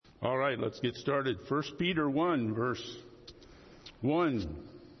All right, let's get started. 1 Peter 1, verse 1.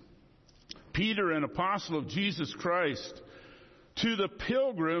 Peter, an apostle of Jesus Christ, to the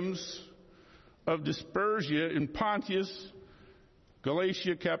pilgrims of Dispersia in Pontus,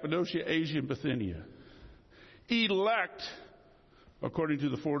 Galatia, Cappadocia, Asia, and Bithynia, elect according to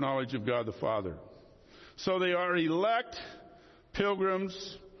the foreknowledge of God the Father. So they are elect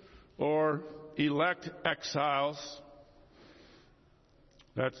pilgrims or elect exiles.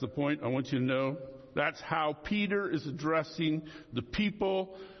 That's the point I want you to know. That's how Peter is addressing the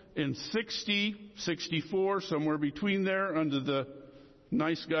people in 60, 64, somewhere between there, under the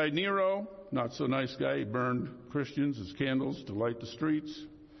nice guy Nero. Not so nice guy. He burned Christians as candles to light the streets.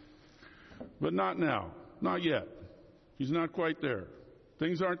 But not now. Not yet. He's not quite there.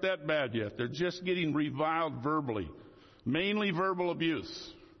 Things aren't that bad yet. They're just getting reviled verbally. Mainly verbal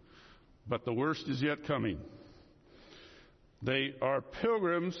abuse. But the worst is yet coming. They are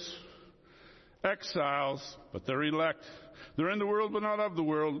pilgrims, exiles, but they're elect. They're in the world, but not of the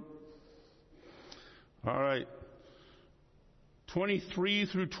world. All right. 23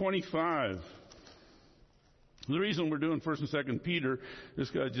 through 25. The reason we're doing 1st and 2nd Peter, this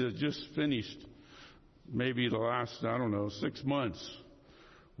guy just finished maybe the last, 6 months.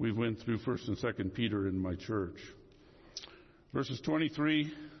 We went through 1st and 2nd Peter in my church. Verses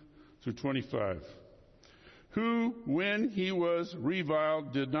 23 through 25. Who, when he was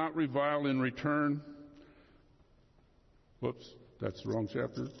reviled, did not revile in return. Whoops, that's the wrong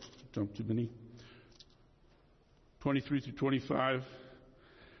chapter. Jumped too many. 23 through 25.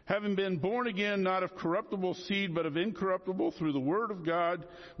 Having been born again, not of corruptible seed, but of incorruptible, through the word of God,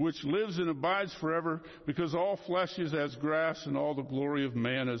 which lives and abides forever, because all flesh is as grass, and all the glory of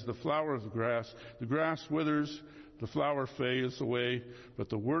man as the flower of the grass. The grass withers, the flower fades away, but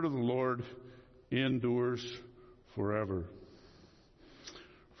the word of the Lord endures forever.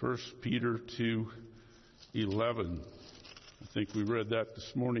 1 Peter 2:11. I think we read that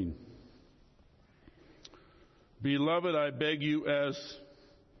this morning. Beloved, I beg you as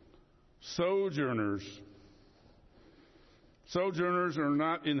sojourners. Sojourners are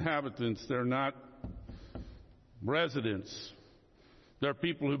not inhabitants. They're not residents. They're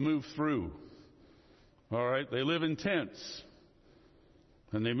people who move through. All right? They live in tents.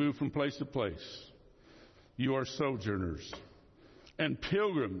 And they move from place to place. You are sojourners. And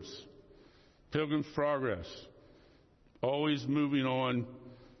pilgrims. Pilgrim's progress. Always moving on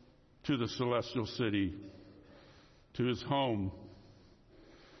to the celestial city. To his home.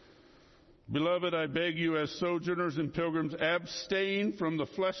 Beloved, I beg you as sojourners and pilgrims, abstain from the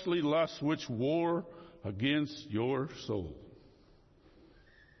fleshly lusts which war against your soul.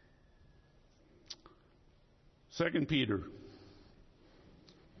 2 Peter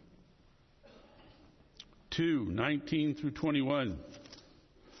 2:19 through 21.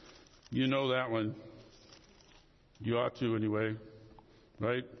 You know that one. You ought to anyway,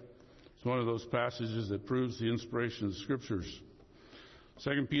 right? It's one of those passages that proves the inspiration of the Scriptures.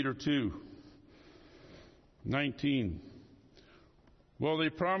 2 Peter 2:19. Well, they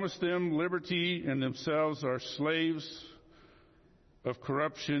promise them liberty and themselves are slaves of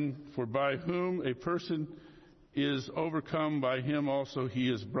corruption, for by whom a person is overcome, by him also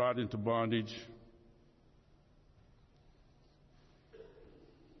he is brought into bondage.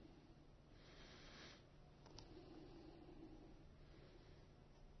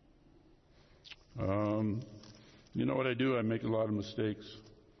 You know what I do? I make a lot of mistakes.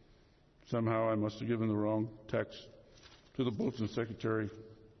 Somehow I must have given the wrong text to the bulletin secretary.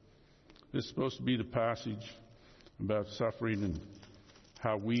 This is supposed to be the passage about suffering and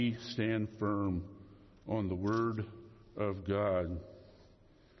how we stand firm on the Word of God.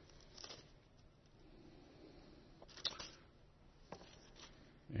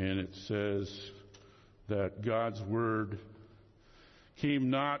 And it says that God's Word came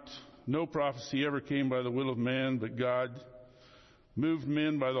not, no prophecy ever came by the will of man, but God moved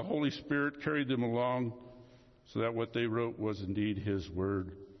men by the Holy Spirit, carried them along, so that what they wrote was indeed His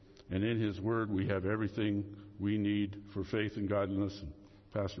Word. And in His Word we have everything we need for faith and godliness. And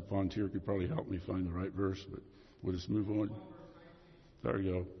Pastor Pontier could probably help me find the right verse, but we'll just move on. There we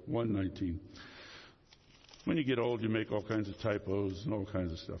go, 1:19. When you get old, you make all kinds of typos and all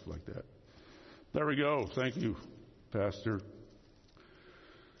kinds of stuff like that. There we go. Thank you, Pastor.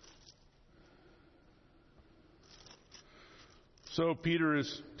 So Peter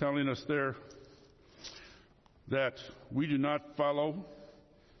is telling us there that we do not follow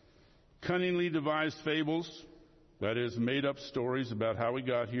cunningly devised fables, that is, made-up stories about how we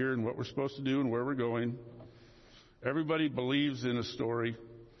got here and what we're supposed to do and where we're going. Everybody believes in a story.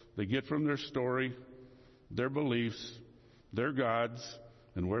 They get from their story their beliefs, their gods,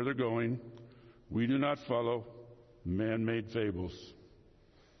 and where they're going. We do not follow man-made fables.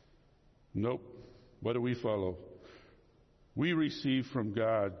 Nope. What do we follow? We receive from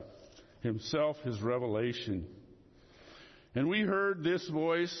God Himself His revelation. And we heard this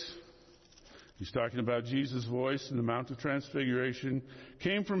voice. He's talking about Jesus' voice in the Mount of Transfiguration.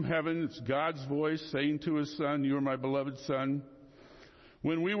 Came from heaven. It's God's voice saying to His Son, "You are my beloved Son,"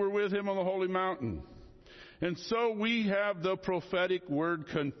 when we were with Him on the holy mountain. And so we have the prophetic word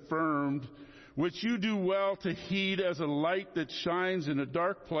confirmed, which you do well to heed as a light that shines in a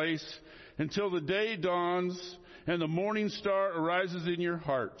dark place until the day dawns and the morning star arises in your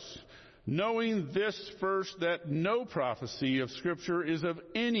hearts. Knowing this first, that no prophecy of Scripture is of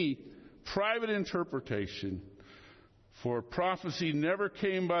any private interpretation. For prophecy never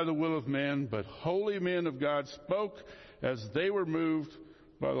came by the will of man, but holy men of God spoke as they were moved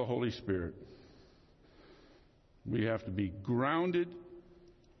by the Holy Spirit. We have to be grounded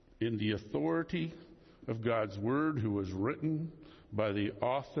in the authority of God's Word, who was written by the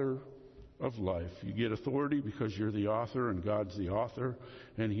author of life. You get authority because you're the author and God's the author,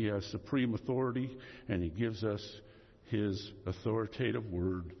 and He has supreme authority, and He gives us His authoritative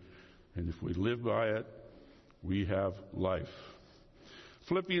Word. And if we live by it, we have life.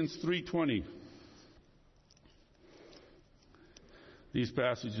 Philippians 3:20. These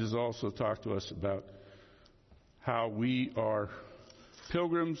passages also talk to us about how we are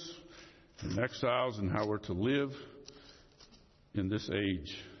pilgrims and exiles and how we're to live in this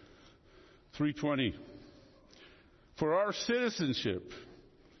age. 3:20. For our citizenship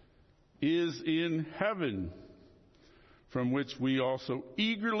is in heaven, from which we also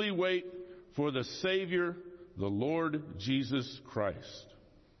eagerly wait for the Savior, the Lord Jesus Christ.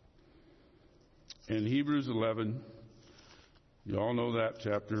 In Hebrews 11, you all know that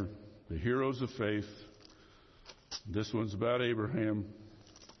chapter, the heroes of faith. This one's about Abraham.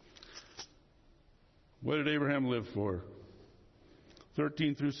 What did Abraham live for?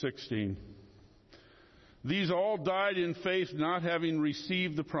 13 through 16. These all died in faith, not having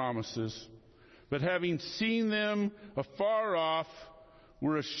received the promises, but having seen them afar off,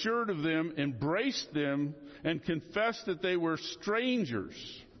 were assured of them, embraced them, and confessed that they were strangers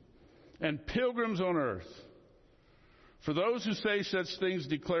and pilgrims on earth. For those who say such things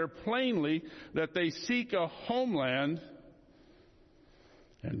declare plainly that they seek a homeland,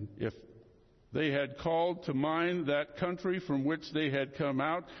 and if they had called to mind that country from which they had come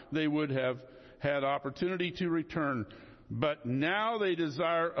out, they would have had opportunity to return. But now they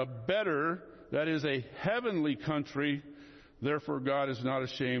desire a better, that is a heavenly country. Therefore God is not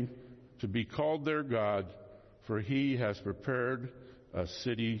ashamed to be called their God, for He has prepared a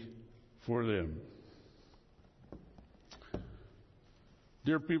city for them.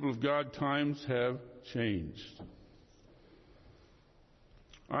 Dear people of God, times have changed.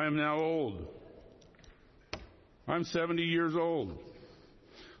 I am now old. I'm 70 years old.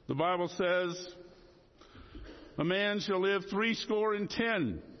 The Bible says, a man shall live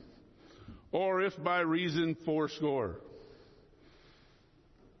 70, or if by reason 80.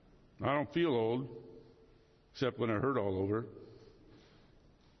 I don't feel old, except when I hurt all over.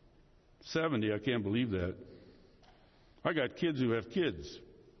 70, I can't believe that. I got kids who have kids.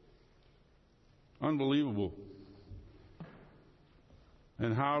 Unbelievable.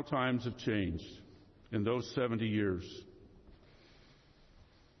 And how times have changed in those 70 years.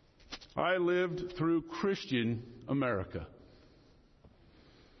 I lived through Christian America.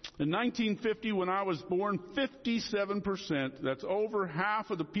 In 1950, when I was born, 57%, that's over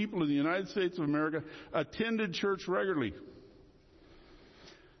half of the people in the United States of America, attended church regularly.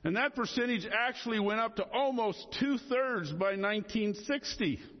 And that percentage actually went up to almost 2/3 by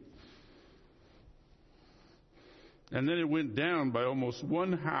 1960. And then it went down by almost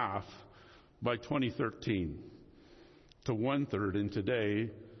 1/2 by 2013 to 1/3. And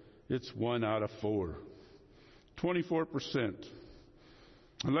today, it's 1 out of 4. 24%.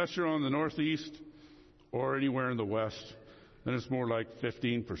 Unless you're on the Northeast or anywhere in the West, then it's more like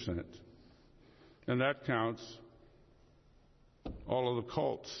 15%. And that counts all of the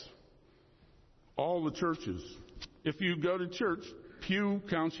cults, all the churches. If you go to church, Pew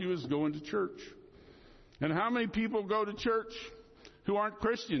counts you as going to church. And how many people go to church who aren't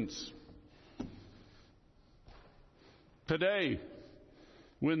Christians? Today,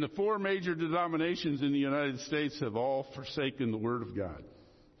 when the 4 major denominations in the United States have all forsaken the Word of God.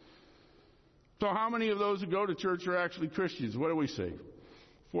 So how many of those who go to church are actually Christians? What do we say?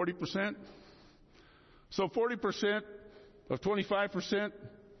 40%? So 40% of 25%,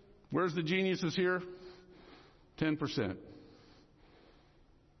 where's the geniuses here? 10%.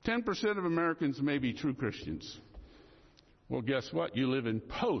 10% of Americans may be true Christians. Well, guess what? You live in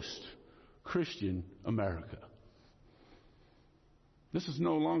post-Christian America. This is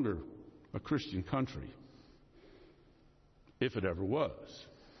no longer a Christian country, if it ever was.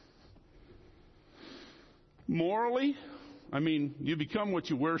 Morally, you become what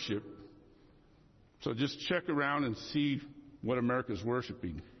you worship. So just check around and see what America's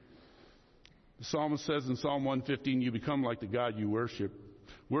worshiping. The psalmist says in Psalm 115, you become like the God you worship.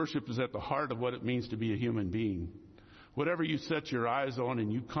 Worship is at the heart of what it means to be a human being. Whatever you set your eyes on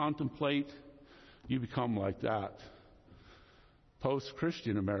and you contemplate, you become like that.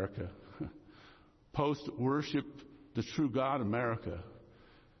 Post-Christian America, post-worship the true God America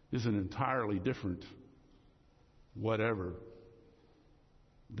is an entirely different whatever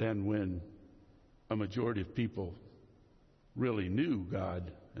than when a majority of people really knew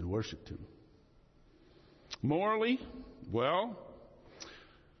God and worshiped Him. Morally, well,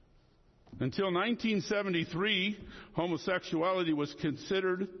 until 1973, homosexuality was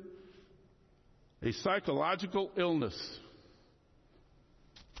considered a psychological illness.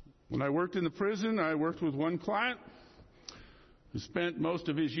 When I worked in the prison, I worked with one client who spent most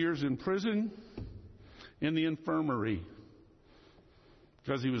of his years in prison in the infirmary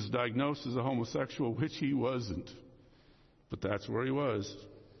because he was diagnosed as a homosexual, which he wasn't. But that's where he was.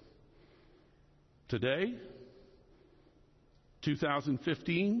 Today,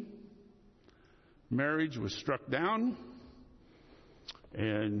 2015, marriage was struck down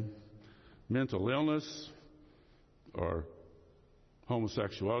and mental illness or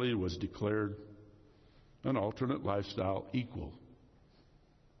homosexuality was declared an alternate lifestyle equal.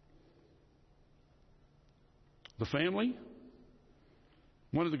 The family,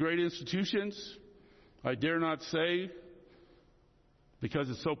 one of the great institutions, I dare not say because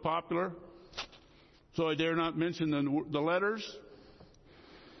it's so popular, so I dare not mention the letters.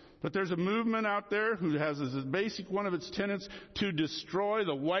 But there's a movement out there who has as a basic one of its tenets to destroy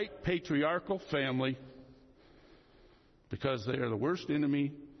the white patriarchal family because they are the worst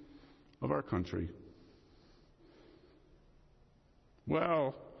enemy of our country.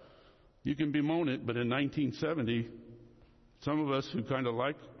 Well, you can bemoan it, but in 1970, some of us who kind of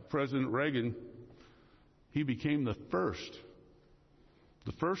like President Reagan, he became the first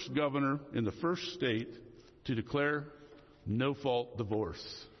governor in the first state to declare no-fault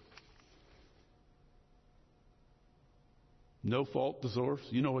divorce. No-fault divorce.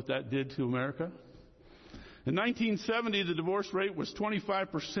 You know what that did to America? In 1970, the divorce rate was 25%.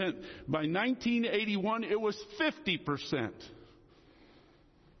 By 1981, it was 50%.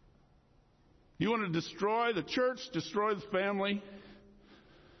 You want to destroy the church, destroy the family,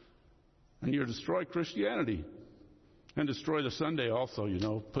 and you destroy Christianity. And destroy the Sunday also,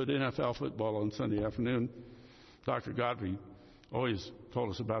 Put NFL football on Sunday afternoon. Dr. Godfrey always told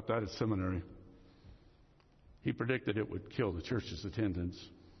us about that at seminary. He predicted it would kill the church's attendance.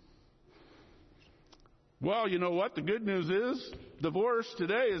 Well, you know what? The good news is divorce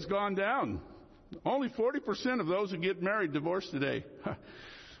today has gone down. Only 40% of those who get married divorce today.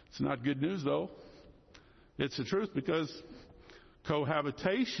 It's not good news, though. It's the truth because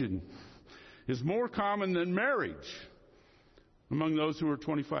cohabitation is more common than marriage among those who are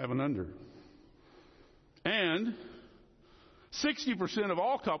 25 and under. And 60% of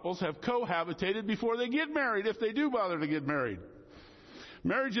all couples have cohabitated before they get married, if they do bother to get married.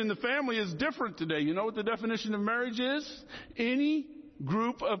 Marriage in the family is different today. You know what the definition of marriage is? Any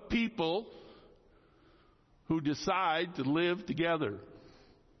group of people who decide to live together.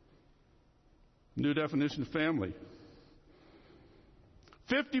 New definition of family.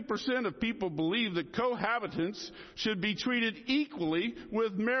 50% of people believe that cohabitants should be treated equally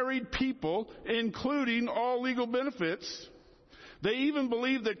with married people, including all legal benefits. They even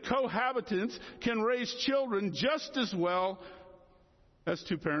believe that cohabitants can raise children just as well as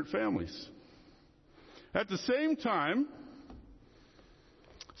two-parent families. At the same time,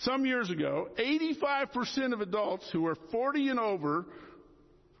 some years ago, 85% of adults who are 40 and over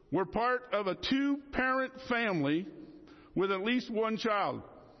were part of a two-parent family with at least one child.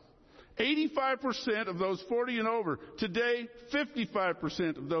 85% of those 40 and over. Today,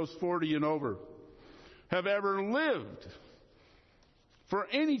 55% of those 40 and over have ever lived for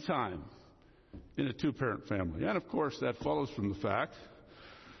any time in a two-parent family. And of course, that follows from the fact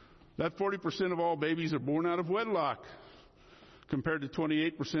that 40% of all babies are born out of wedlock, compared to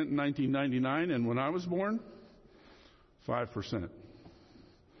 28% in 1999, and when I was born, 5%.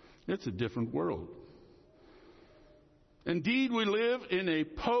 It's a different world. Indeed, we live in a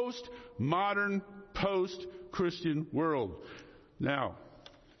post-modern, post-Christian world. Now,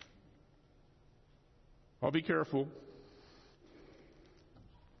 I'll be careful.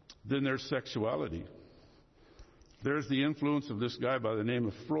 Then there's sexuality. There's the influence of this guy by the name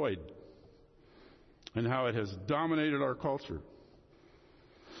of Freud and how it has dominated our culture.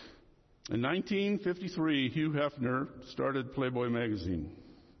 In 1953, Hugh Hefner started Playboy magazine.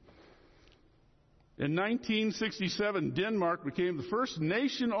 In 1967, Denmark became the first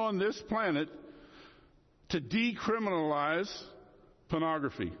nation on this planet to decriminalize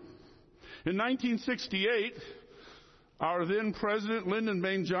pornography. In 1968, our then President Lyndon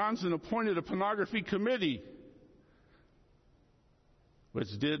Baines Johnson appointed a pornography committee, which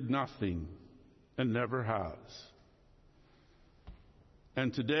did nothing and never has.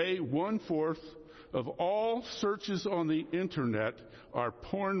 And today, 1/4 of all searches on the internet are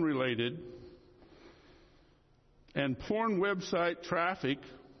porn-related, and porn website traffic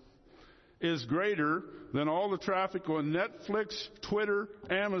is greater than all the traffic on Netflix, Twitter,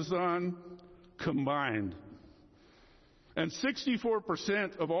 Amazon combined. And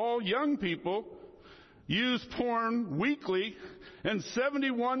 64% of all young people use porn weekly, and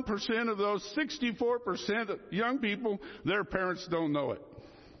 71% of those 64% of young people, their parents don't know it.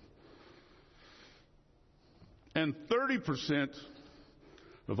 And 30%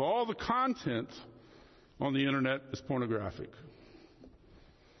 of all the content on the internet is pornographic.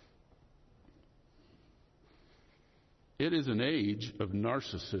 It is an age of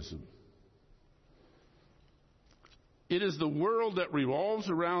narcissism. It is the world that revolves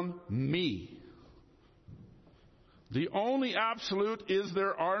around me. The only absolute is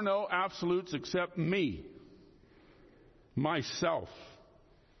there are no absolutes except me, myself,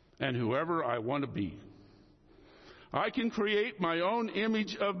 and whoever I want to be. I can create my own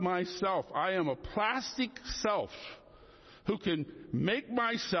image of myself. I am a plastic self who can make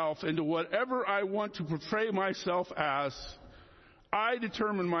myself into whatever I want to portray myself as. I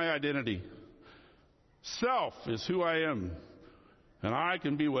determine my identity. Self is who I am, and I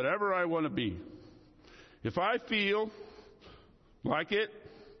can be whatever I want to be. If I feel like it,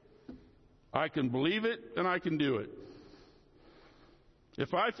 I can believe it, and I can do it.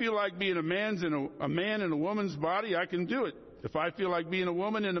 If I feel like being a man in a woman's body, I can do it. If I feel like being a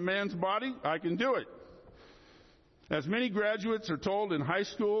woman in a man's body, I can do it. As many graduates are told in high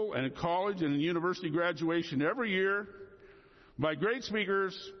school and in college and in university graduation every year by great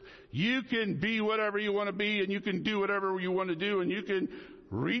speakers, you can be whatever you want to be, and you can do whatever you want to do, and you can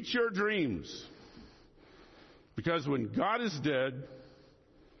reach your dreams. Because when God is dead,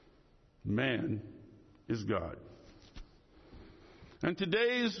 man is God. And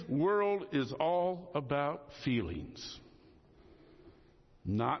today's world is all about feelings,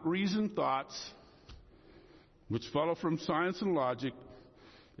 not reasoned thoughts, which follow from science and logic.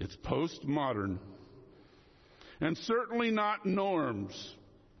 It's postmodern. And certainly not norms.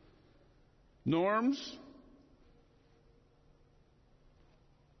 Norms,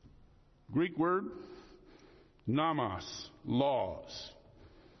 Greek word, nomos, laws.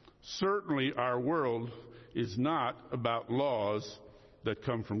 Certainly our world is not about laws that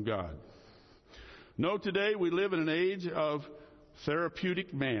come from God. No, today we live in an age of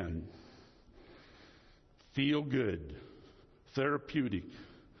therapeutic man. Feel good, therapeutic,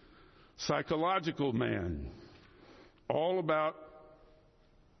 psychological man, all about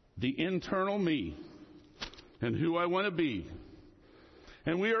the internal me and who I want to be.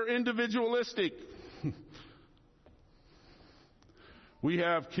 And we are individualistic. We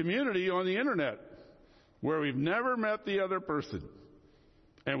have community on the internet where we've never met the other person,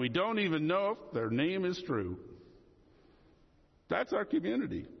 and we don't even know if their name is true. That's our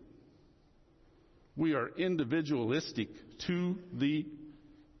community. We are individualistic to the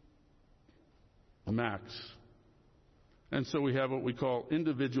max. And so we have what we call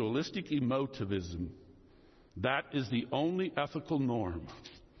individualistic emotivism. That is the only ethical norm.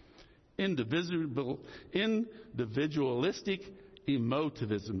 Individualistic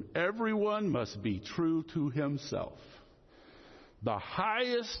emotivism. Everyone must be true to himself. The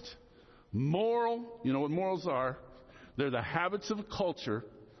highest moral, you know what morals are? They're the habits of a culture.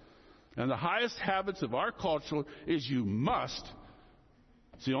 And the highest habits of our culture is you must,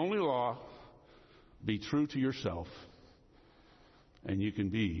 it's the only law, be true to yourself. And you can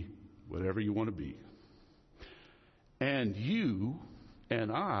be whatever you want to be. And you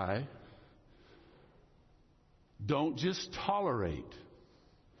and I don't just tolerate.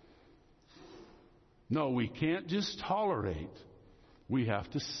 No, we can't just tolerate. We have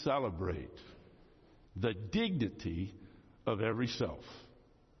to celebrate the dignity of every self.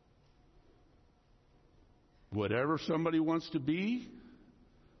 Whatever somebody wants to be,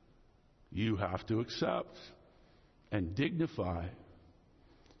 you have to accept and dignify,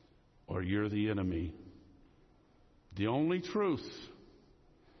 or you're the enemy. The only truth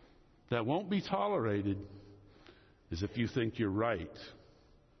that won't be tolerated is if you think you're right.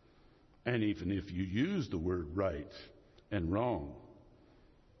 And even if you use the word right and wrong,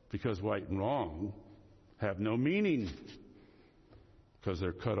 because right and wrong have no meaning, because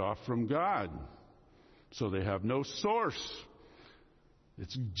they're cut off from God. So they have no source.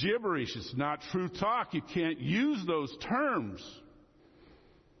 It's gibberish. It's not true talk. You can't use those terms.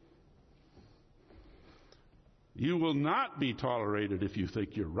 You will not be tolerated if you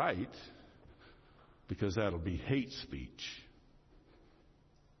think you're right, because that'll be hate speech.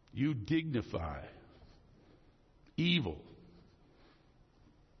 You dignify evil.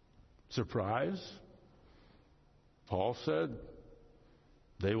 Surprise? Paul said,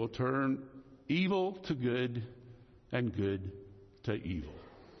 they will turn evil to good and good to evil.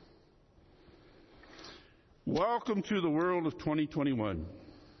 Welcome to the world of 2021.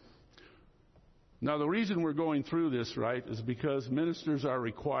 Now, the reason we're going through this, right, is because ministers are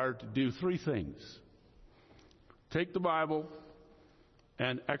required to do three things. Take the Bible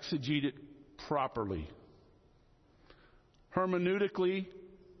and exegete it properly. Hermeneutically,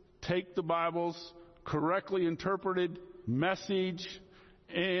 take the Bible's correctly interpreted message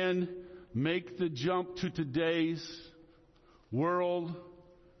and make the jump to today's world,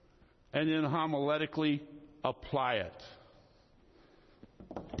 and then homiletically apply it.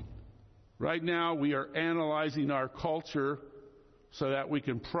 Right now, we are analyzing our culture so that we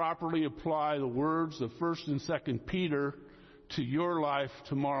can properly apply the words of 1st and 2nd Peter to your life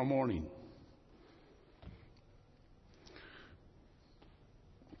tomorrow morning.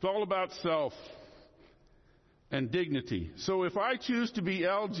 It's all about self and dignity. So if I choose to be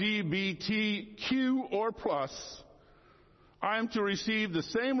LGBTQ or plus, I am to receive the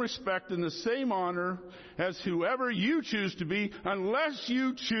same respect and the same honor as whoever you choose to be, unless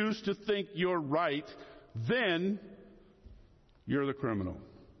you choose to think you're right. Then you're the criminal,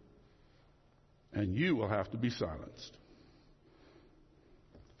 and you will have to be silenced.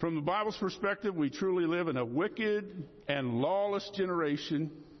 From the Bible's perspective, we truly live in a wicked and lawless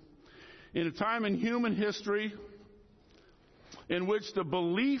generation, in a time in human history in which the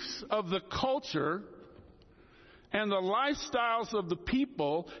beliefs of the culture and the lifestyles of the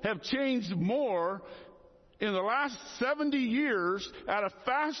people have changed more in the last 70 years at a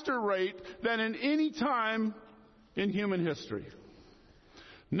faster rate than in any time in human history.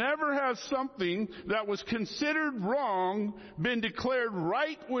 Never has something that was considered wrong been declared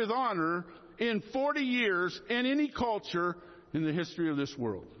right with honor in 40 years in any culture in the history of this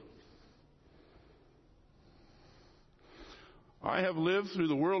world. I have lived through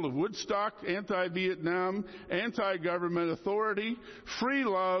the world of Woodstock, anti-Vietnam, anti-government authority, free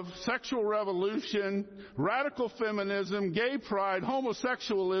love, sexual revolution, radical feminism, gay pride,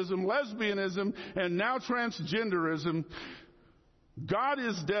 homosexualism, lesbianism, and now transgenderism. God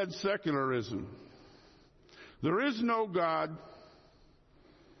is dead secularism. There is no God.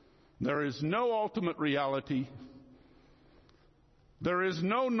 There is no ultimate reality. There is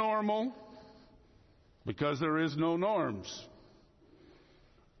no normal, because there is no norms.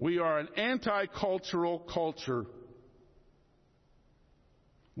 We are an anti-cultural culture.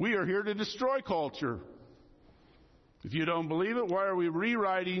 We are here to destroy culture. If you don't believe it, why are we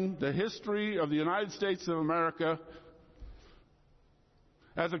rewriting the history of the United States of America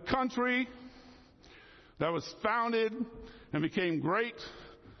as a country that was founded and became great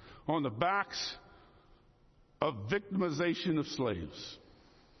on the backs of victimization of slaves?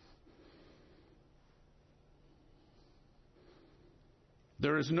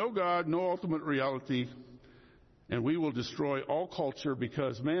 There is no God, no ultimate reality, and we will destroy all culture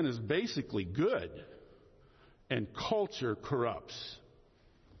because man is basically good and culture corrupts.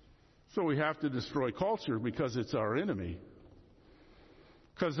 So we have to destroy culture because it's our enemy.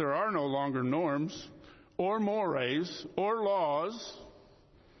 Because there are no longer norms or mores or laws.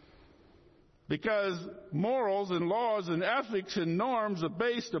 Because morals and laws and ethics and norms are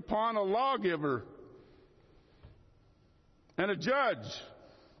based upon a lawgiver and a judge.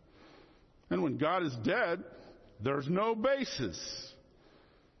 And when God is dead, there's no basis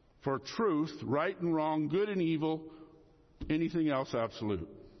for truth, right and wrong, good and evil, anything else absolute.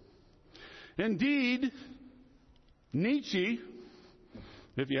 Indeed, Nietzsche,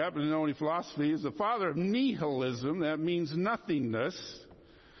 if you happen to know any philosophy, is the father of nihilism. That means nothingness.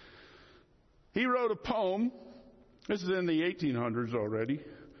 He wrote a poem, this is in the 1800s already,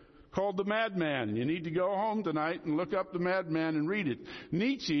 called The Madman. You need to go home tonight and look up The Madman and read it.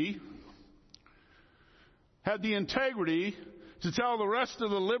 Nietzsche had the integrity to tell the rest of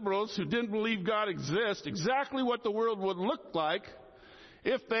the liberals who didn't believe God exists exactly what the world would look like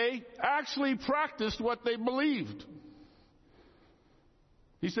if they actually practiced what they believed.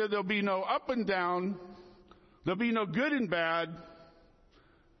 He said there'll be no up and down There'll be no good and bad.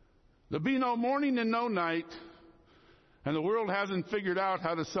 There'll be no morning and no night. And the world hasn't figured out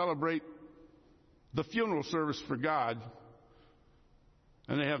how to celebrate the funeral service for God.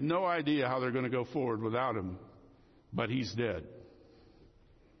 And they have no idea how they're going to go forward without him. But he's dead.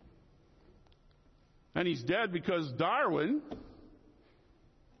 And he's dead because Darwin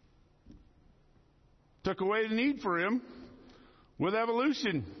took away the need for him with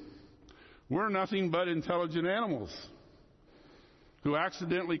evolution. We're nothing but intelligent animals who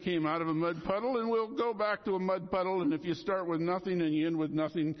accidentally came out of a mud puddle, and we'll go back to a mud puddle. And if you start with nothing and you end with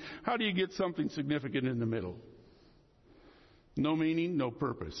nothing, how do you get something significant in the middle? No meaning, no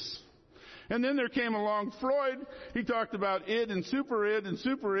purpose. And then there came along Freud. He talked about id, and super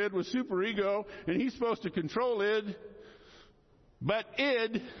id was superego, and he's supposed to control id. But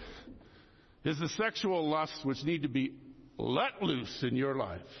id is the sexual lusts which need to be let loose in your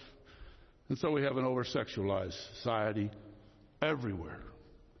life. And so we have an over-sexualized society everywhere.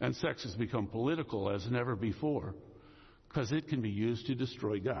 And sex has become political as never before because it can be used to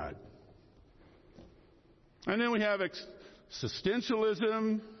destroy God. And then we have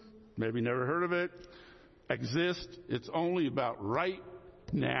existentialism. Maybe never heard of it. Exist. It's only about right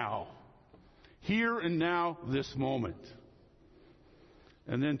now. Here and now, this moment.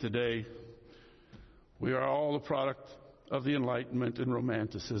 And then today, we are all the product of the Enlightenment and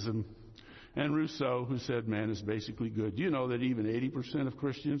Romanticism. And Rousseau, who said man is basically good. Do you know that even 80% of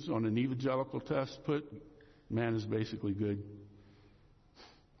Christians on an evangelical test put man is basically good?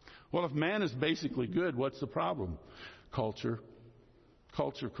 Well, if man is basically good, what's the problem? Culture.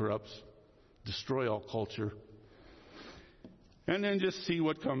 Culture corrupts. Destroy all culture. And then just see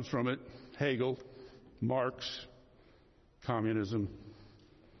what comes from it. Hegel, Marx, communism,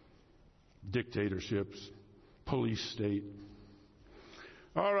 dictatorships, police state.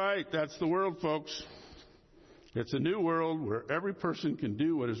 All right, that's the world, folks. It's a new world where every person can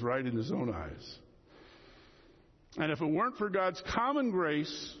do what is right in his own eyes. And if it weren't for God's common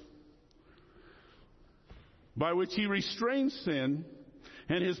grace, by which he restrains sin,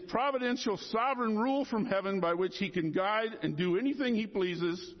 and his providential sovereign rule from heaven by which he can guide and do anything he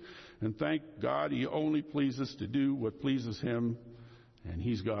pleases, and thank God he only pleases to do what pleases him, and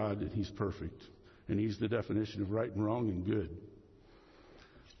he's God and he's perfect, and he's the definition of right and wrong and good.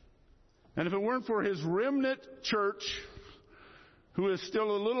 And if it weren't for his remnant church, who is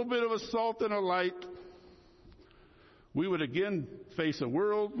still a little bit of a salt and a light, we would again face a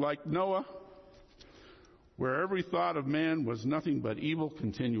world like Noah, where every thought of man was nothing but evil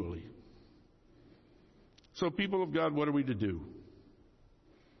continually. So, people of God, what are we to do?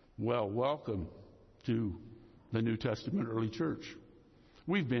 Well, welcome to the New Testament early church.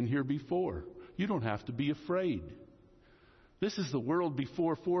 We've been here before. You don't have to be afraid. This is the world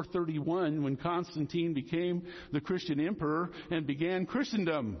before 431, when Constantine became the Christian emperor and began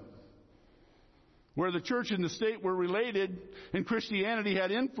Christendom, where the church and the state were related, and Christianity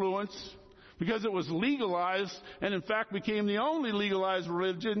had influence because it was legalized, and in fact became the only legalized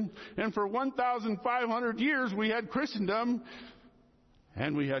religion. And for 1,500 years we had Christendom,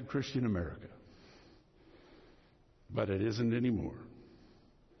 and we had Christian America. But it isn't anymore.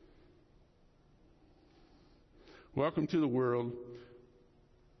 Welcome to the world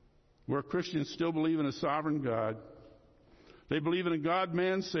where Christians still believe in a sovereign God. They believe in a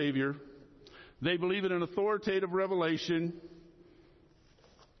God-man Savior. They believe in an authoritative revelation.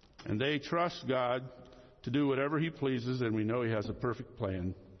 And they trust God to do whatever he pleases, and we know he has a perfect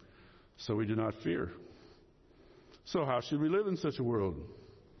plan. So we do not fear. So how should we live in such a world?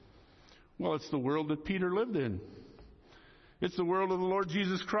 Well, it's the world that Peter lived in. It's the world of the Lord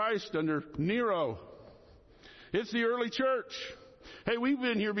Jesus Christ under Nero. It's the early church. Hey, we've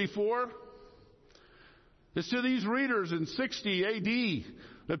been here before. It's to these readers in 60 A.D.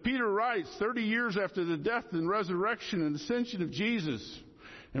 that Peter writes, 30 years after the death and resurrection and ascension of Jesus.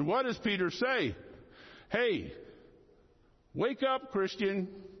 And what does Peter say? Hey, wake up, Christian.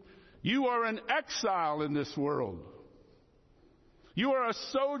 You are an exile in this world. You are a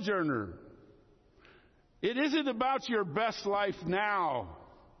sojourner. It isn't about your best life now.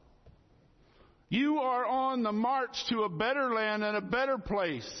 You are on the march to a better land and a better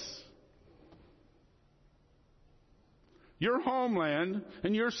place. Your homeland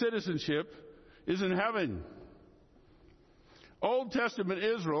and your citizenship is in heaven. Old Testament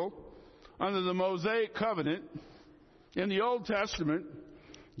Israel, under the Mosaic covenant, in the Old Testament,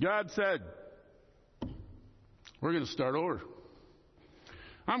 God said, we're going to start over.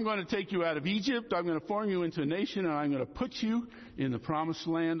 I'm going to take you out of Egypt. I'm going to form you into a nation, and I'm going to put you in the promised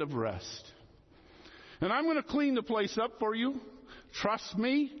land of rest. And I'm going to clean the place up for you. Trust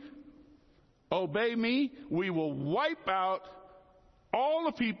me. obey me, we will wipe out all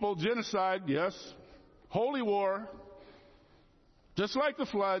the people, genocide, yes, holy war, just like the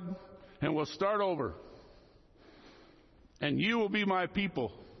flood, and we'll start over. And you will be my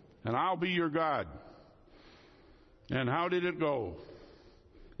people, and I'll be your God. And how did it go?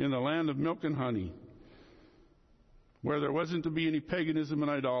 In the land of milk and honey, where there wasn't to be any paganism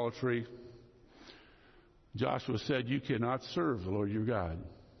and idolatry, Joshua said, you cannot serve the Lord your God.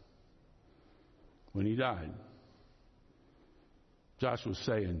 When he died, Joshua was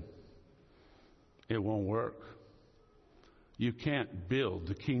saying, it won't work. You can't build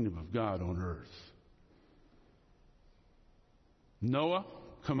the kingdom of God on earth. Noah,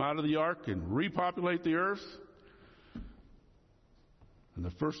 come out of the ark and repopulate the earth. And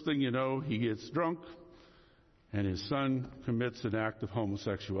the first thing you know, he gets drunk, and his son commits an act of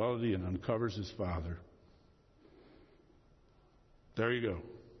homosexuality and uncovers his father. There you go.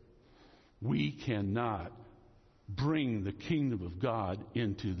 We cannot bring the kingdom of God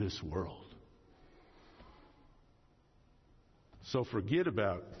into this world. So forget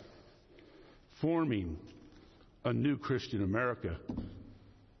about forming a new Christian America.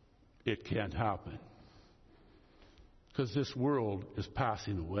 It can't happen. Because this world is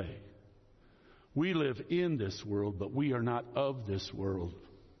passing away. We live in this world, but we are not of this world.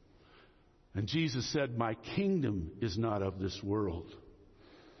 And Jesus said, my kingdom is not of this world.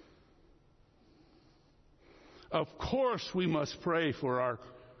 Of course, we must pray for our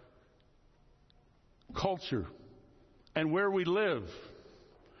culture and where we live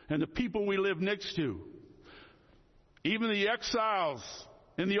and the people we live next to. Even the exiles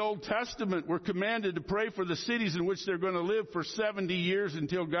in the Old Testament were commanded to pray for the cities in which they're going to live for 70 years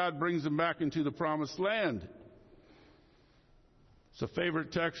until God brings them back into the promised land. It's a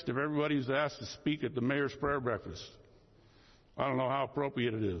favorite text of everybody who's asked to speak at the mayor's prayer breakfast. I don't know how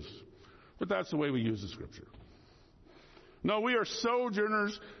appropriate it is, but that's the way we use the scripture. No, we are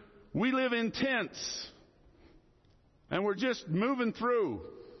sojourners. We live in tents, and we're just moving through.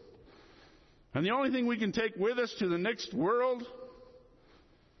 And the only thing we can take with us to the next world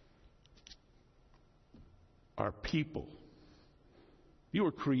are people. You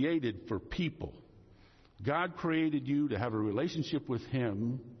were created for people. God created you to have a relationship with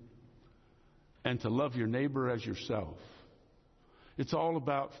Him and to love your neighbor as yourself. It's all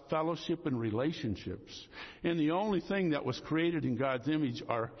about fellowship and relationships. And the only thing that was created in God's image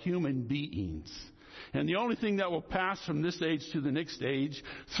are human beings. And the only thing that will pass from this age to the next age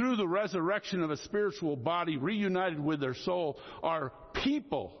through the resurrection of a spiritual body reunited with their soul are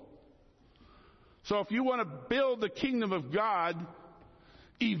people. So if you want to build the kingdom of God,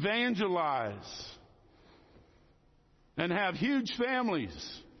 evangelize and have huge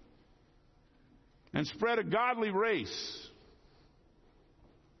families and spread a godly race.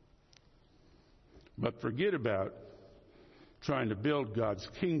 But forget about trying to build God's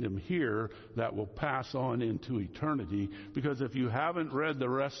kingdom here that will pass on into eternity. Because if you haven't read the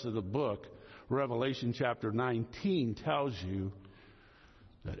rest of the book, Revelation chapter 19 tells you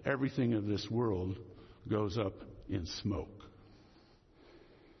that everything of this world goes up in smoke.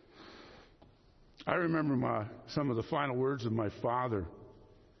 I remember some of the final words of my father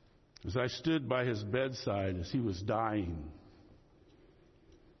as I stood by his bedside as he was dying.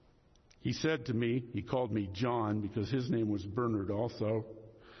 He said to me, he called me John because his name was Bernard also.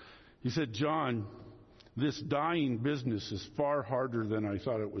 He said, John, this dying business is far harder than I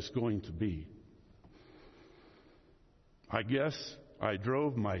thought it was going to be. I guess I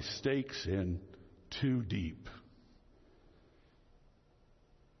drove my stakes in too deep.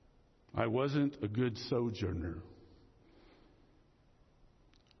 I wasn't a good sojourner.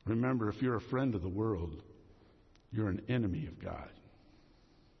 Remember, if you're a friend of the world, you're an enemy of God.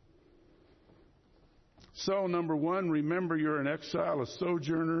 So, number one, remember you're an exile, a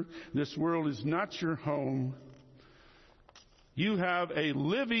sojourner. This world is not your home. You have a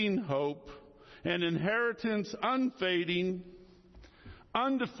living hope, an inheritance unfading,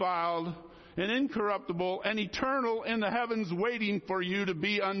 undefiled, and incorruptible, and eternal in the heavens, waiting for you to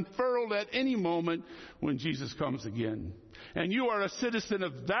be unfurled at any moment when Jesus comes again. And you are a citizen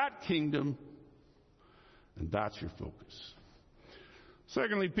of that kingdom, and that's your focus.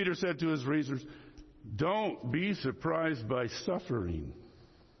 Secondly, Peter said to his readers, don't be surprised by suffering.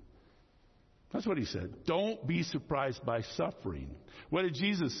 That's what he said. Don't be surprised by suffering. What did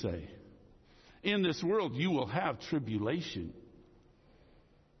Jesus say? In this world you will have tribulation.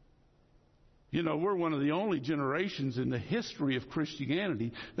 You know, we're one of the only generations in the history of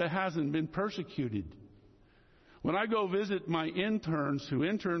Christianity that hasn't been persecuted. When I go visit my interns who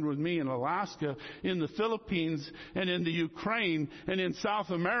interned with me in Alaska, in the Philippines, and in the Ukraine, and in South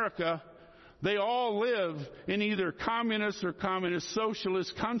America, They all live in either communist or communist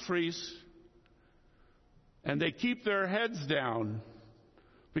socialist countries, and they keep their heads down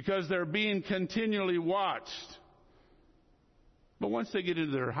because they're being continually watched. But once they get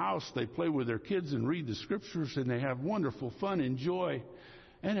into their house, they play with their kids and read the scriptures, and they have wonderful fun and joy.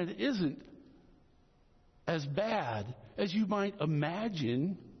 And it isn't as bad as you might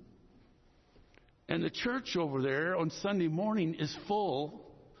imagine. And the church over there on Sunday morning is full.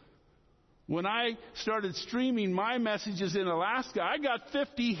 When I started streaming my messages in Alaska, I got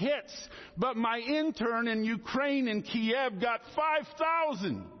 50 hits. But my intern in Ukraine and Kiev got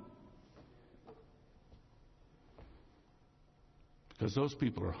 5,000. Because those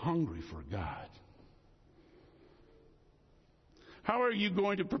people are hungry for God. How are you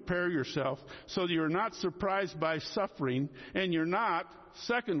going to prepare yourself so that you're not surprised by suffering, and you're not,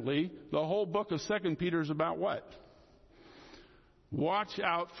 secondly, the whole book of 2 Peter is about what? Watch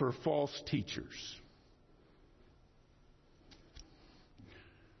out for false teachers.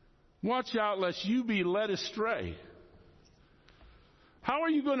 Watch out lest you be led astray. How are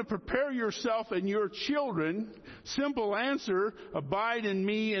you going to prepare yourself and your children? Simple answer, abide in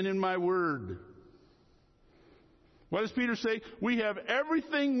me and in my word. What does Peter say? We have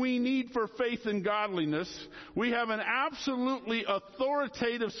everything we need for faith and godliness. We have an absolutely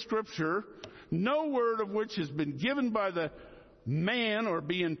authoritative scripture, no word of which has been given by the man or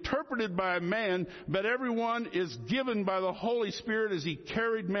be interpreted by a man, but everyone is given by the Holy Spirit as he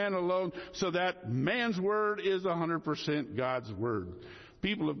carried man alone, so that man's word is 100% God's word.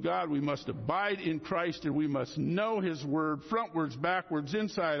 People of God, we must abide in Christ, and we must know his word frontwards, backwards,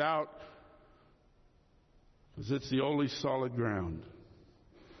 inside out, because it's the only solid ground.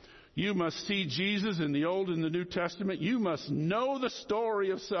 You must see Jesus in the Old and the New Testament. You must know the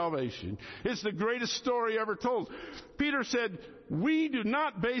story of salvation. It's the greatest story ever told. Peter said, we do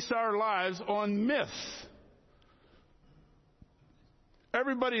not base our lives on myths.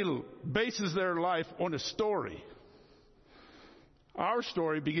 Everybody bases their life on a story. Our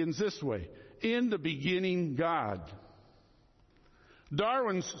story begins this way. In the beginning, God.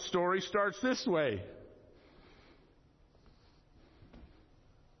 Darwin's story starts this way.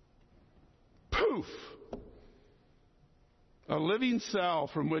 Poof! A living cell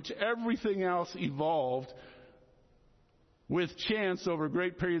from which everything else evolved with chance over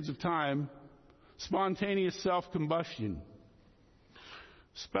great periods of time, spontaneous self-combustion.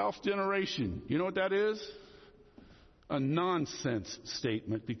 Spouse generation. You know what that is? A nonsense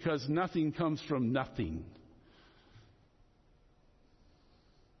statement, because nothing comes from nothing.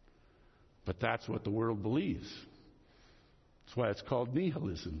 But that's what the world believes. That's why it's called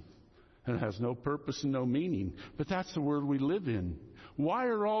nihilism. And it has no purpose and no meaning. But that's the world we live in. Why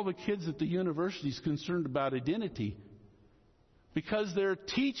are all the kids at the universities concerned about identity? Because their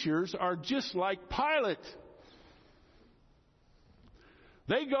teachers are just like Pilate.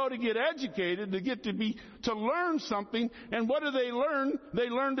 They go to get educated, to learn something, and what do they learn? They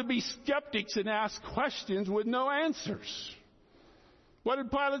learn to be skeptics and ask questions with no answers. What did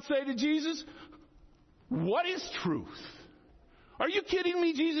Pilate say to Jesus? What is truth? Are you kidding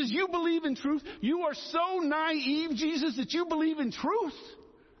me, Jesus? You believe in truth? You are so naive, Jesus, that you believe in truth?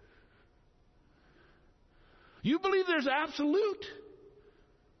 You believe there's absolute?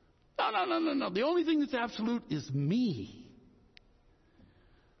 No. The only thing that's absolute is me.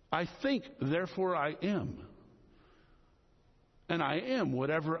 I think, therefore I am. And I am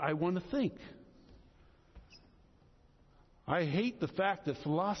whatever I want to think. I hate the fact that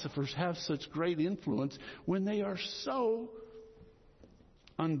philosophers have such great influence when they are so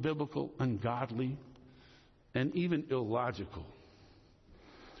unbiblical, ungodly, and even illogical.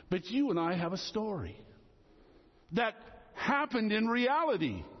 But you and I have a story that happened in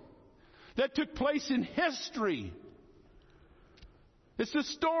reality, that took place in history. It's the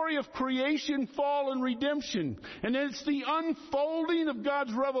story of creation, fall, and redemption. And it's the unfolding of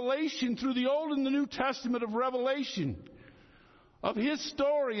God's revelation through the Old and the New Testament of Revelation, of his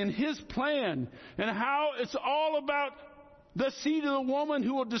story and his plan, and how it's all about the seed of the woman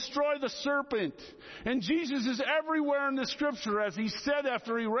who will destroy the serpent. And Jesus is everywhere in the scripture, as he said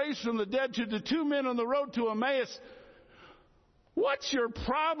after he raised from the dead to the two men on the road to Emmaus, what's your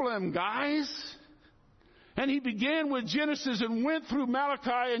problem, guys? And he began with Genesis and went through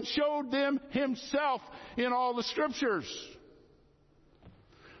Malachi and showed them himself in all the scriptures.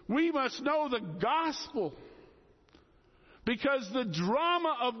 We must know the gospel, because the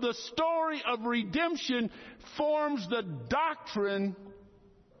drama of the story of redemption forms the doctrine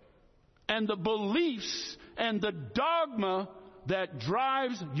and the beliefs and the dogma that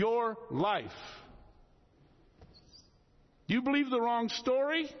drives your life. Do you believe the wrong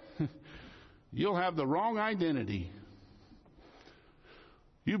story? you'll have the wrong identity.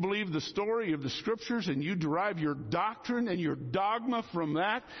 You believe the story of the Scriptures and you derive your doctrine and your dogma from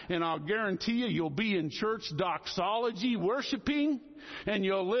that, and I'll guarantee you'll be in church doxology worshiping, and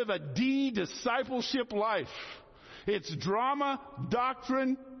you'll live a de-discipleship life. It's drama,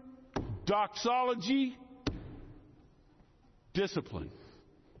 doctrine, doxology, discipline,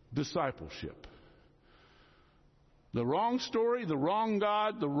 discipleship. The wrong story, the wrong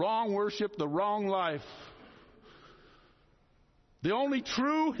God, the wrong worship, the wrong life. The only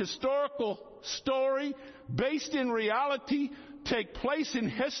true historical story based in reality take place in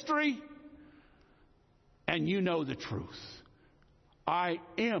history, and you know the truth. I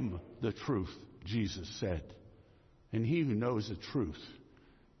am the truth, Jesus said. And he who knows the truth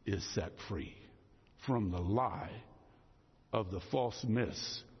is set free from the lie of the false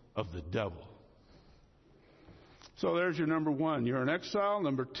myths of the devil. So there's your number one. You're in exile.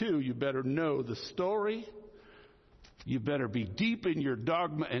 Number two, you better know the story. You better be deep in your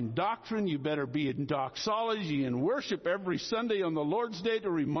dogma and doctrine. You better be in doxology and worship every Sunday on the Lord's Day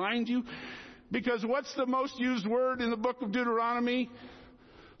to remind you. Because what's the most used word in the book of Deuteronomy?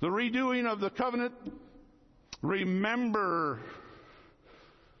 The redoing of the covenant. Remember.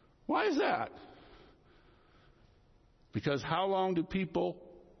 Why is that? Because how long do people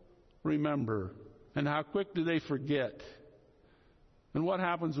remember? And how quick do they forget? And what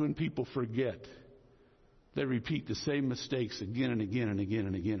happens when people forget? They repeat the same mistakes again and again and again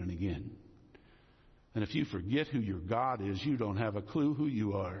and again and again. And if you forget who your God is, you don't have a clue who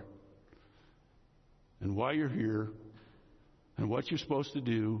you are and why you're here and what you're supposed to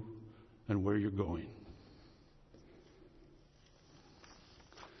do and where you're going.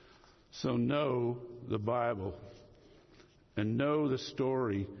 So know the Bible and know the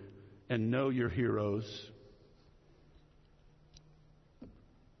story and know your heroes.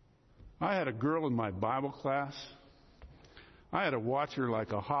 I had a girl in my Bible class. I had to watch her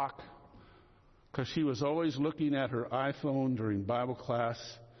like a hawk because she was always looking at her iPhone during Bible class.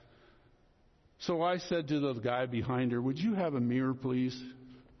 So I said to the guy behind her, "Would you have a mirror, please?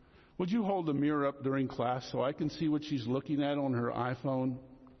 Would you hold the mirror up during class so I can see what she's looking at on her iPhone?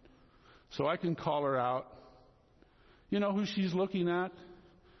 So I can call her out." You know who she's looking at?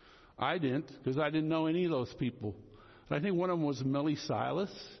 I didn't, because I didn't know any of those people. But I think one of them was Millie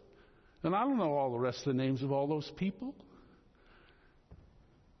Silas. And I don't know all the rest of the names of all those people.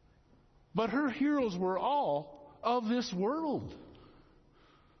 But her heroes were all of this world.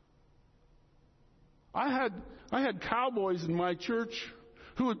 I had cowboys in my church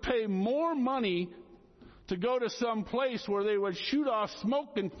who would pay more money to go to some place where they would shoot off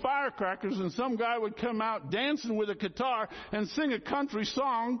smoke and firecrackers, and some guy would come out dancing with a guitar and sing a country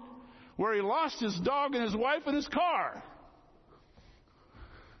song where he lost his dog and his wife and his car.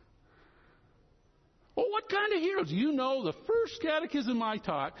 Well, what kind of heroes? You know, the first catechism I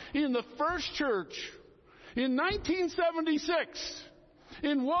taught in the first church in 1976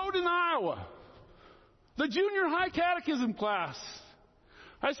 in Woden, Iowa, the junior high catechism class.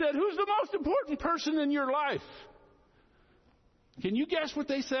 I said, "Who's the most important person in your life?" Can you guess what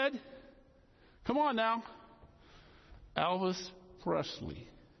they said? Come on now. Elvis Presley.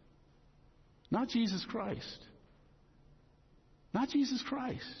 Not Jesus Christ. Not Jesus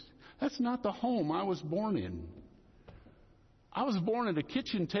Christ. That's not the home I was born in. I was born at a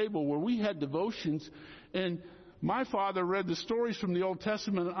kitchen table where we had devotions, and my father read the stories from the Old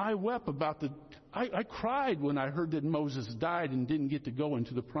Testament, and I wept about I cried when I heard that Moses died and didn't get to go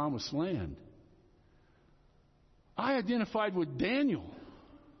into the promised land. I identified with Daniel.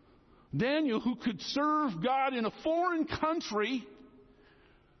 Daniel, who could serve God in a foreign country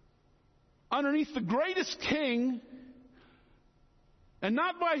underneath the greatest king, and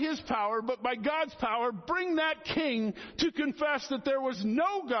not by his power, but by God's power, bring that king to confess that there was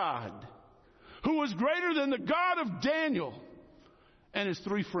no God who was greater than the God of Daniel and his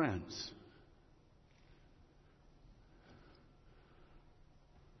three friends.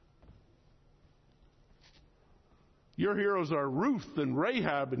 Your heroes are Ruth and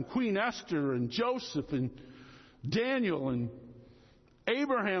Rahab and Queen Esther and Joseph and Daniel and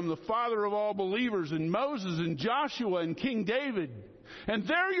Abraham, the father of all believers, and Moses and Joshua and King David. And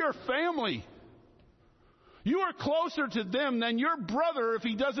they're your family. You are closer to them than your brother if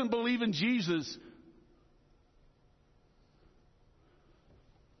he doesn't believe in Jesus.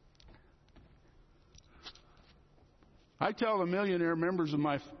 I tell the millionaire members of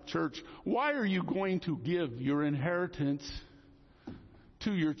my church, why are you going to give your inheritance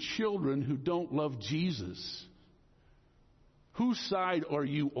to your children who don't love Jesus? Whose side are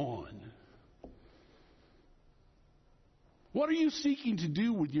you on? What are you seeking to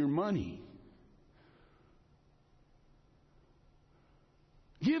do with your money?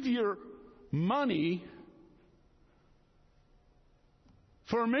 give your money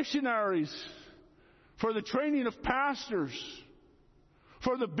for missionaries, for the training of pastors,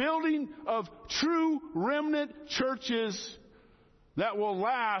 for the building of true remnant churches that will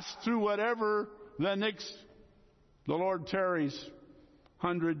last through whatever the Lord tarries,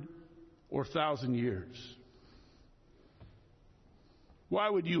 100 or 1,000 years. Why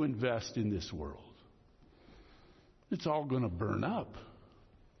would you invest in this world? It's all going to burn up.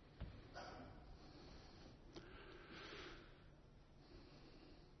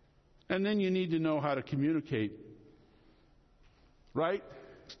 And then you need to know how to communicate. Right?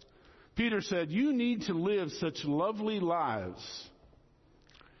 Peter said, you need to live such lovely lives.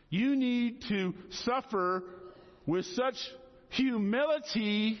 You need to suffer with such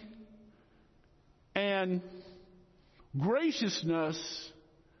humility and graciousness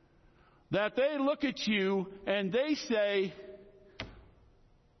that they look at you and they say,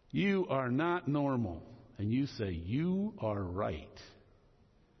 you are not normal. And you say, you are right.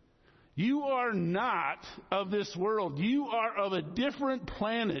 You are not of this world. You are of a different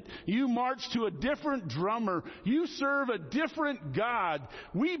planet. You march to a different drummer. You serve a different God.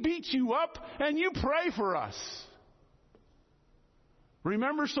 We beat you up and you pray for us.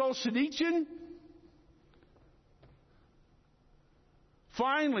 Remember Solzhenitsyn?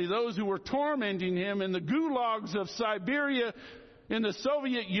 Finally, those who were tormenting him in the gulags of Siberia in the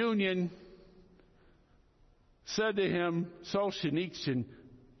Soviet Union said to him, Solzhenitsyn,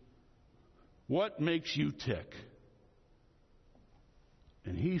 what makes you tick?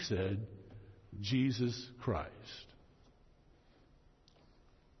 And he said, Jesus Christ.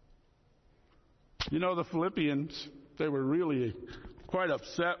 You know, the Philippians, they were really quite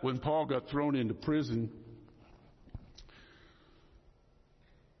upset when Paul got thrown into prison.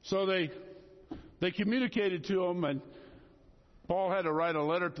 So they communicated to him, and Paul had to write a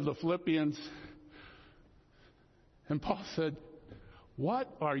letter to the Philippians. And Paul said,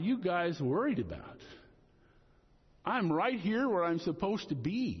 what are you guys worried about? I'm right here where I'm supposed to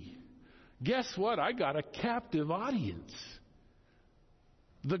be. Guess what? I got a captive audience.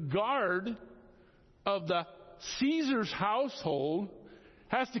 The guard of the Caesar's household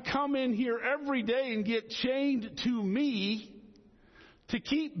has to come in here every day and get chained to me to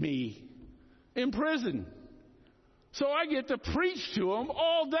keep me in prison. So I get to preach to them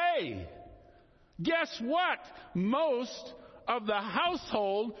all day. Guess what? Most of the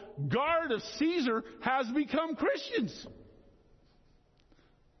household guard of Caesar has become Christians.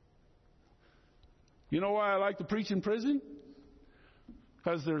 You know why I like to preach in prison?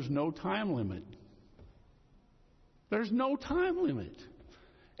 Because there's no time limit. There's no time limit.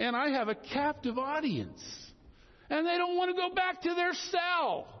 And I have a captive audience. And they don't want to go back to their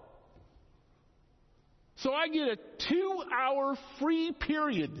cell. So I get a 2-hour free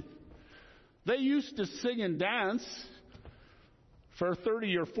period. They used to sing and dance for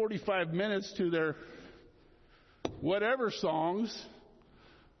 30 or 45 minutes to their whatever songs.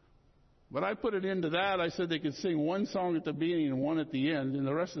 But I put it into that. I said they could sing one song at the beginning and one at the end. And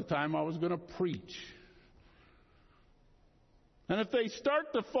the rest of the time I was going to preach. And if they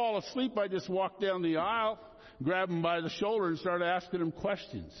start to fall asleep, I just walk down the aisle, grab them by the shoulder and start asking them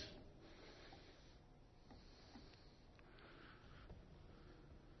questions.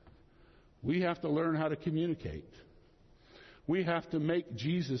 We have to learn how to communicate. We have to make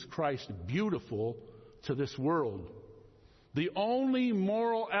Jesus Christ beautiful to this world. The only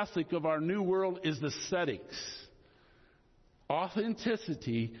moral ethic of our new world is aesthetics,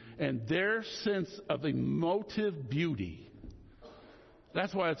 authenticity, and their sense of emotive beauty.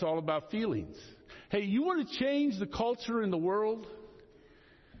 That's why it's all about feelings. Hey, you want to change the culture in the world?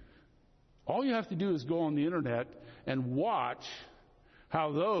 All you have to do is go on the internet and watch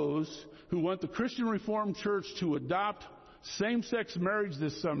how those who want the Christian Reformed Church to adopt same-sex marriage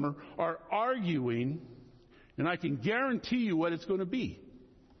this summer are arguing, and I can guarantee you what it's going to be.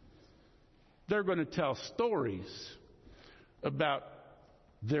 They're going to tell stories about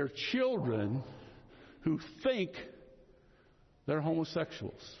their children who think they're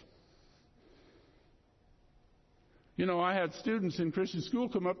homosexuals. You know, I had students in Christian school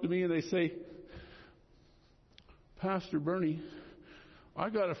come up to me and they say, Pastor Bernie, I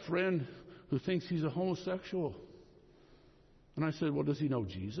got a friend who thinks he's a homosexual. And I said, well, does he know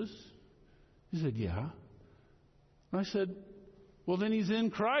Jesus? He said, yeah. And I said, well, then he's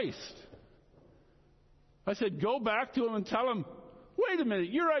in Christ. I said, go back to him and tell him, wait a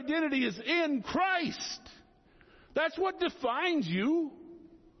minute, your identity is in Christ. That's what defines you.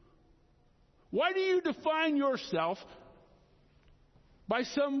 Why do you define yourself by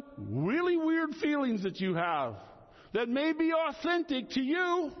some really weird feelings that you have? that may be authentic to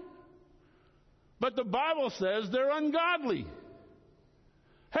you, but the Bible says they're ungodly.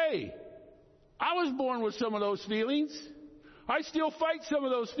 Hey, I was born with some of those feelings. I still fight some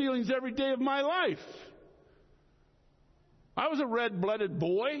of those feelings every day of my life. I was a red-blooded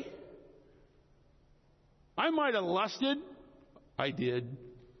boy. I might have lusted. I did.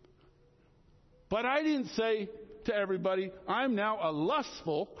 But I didn't say to everybody, I'm now a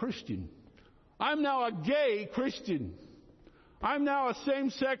lustful Christian. I'm now a gay Christian. I'm now a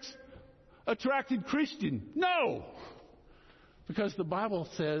same-sex attracted Christian. No! Because the Bible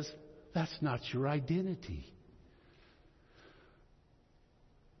says that's not your identity.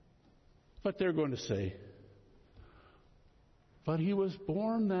 But they're going to say, but he was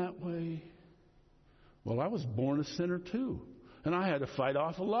born that way. Well, I was born a sinner too. And I had to fight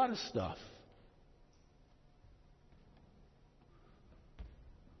off a lot of stuff.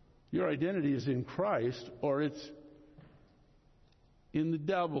 Your identity is in Christ, or it's in the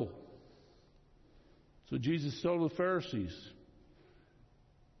devil. So Jesus told the Pharisees,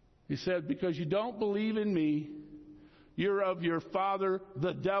 he said, because you don't believe in me, you're of your father,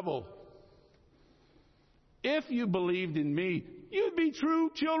 the devil. If you believed in me, you'd be true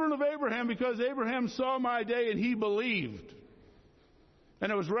children of Abraham, because Abraham saw my day and he believed.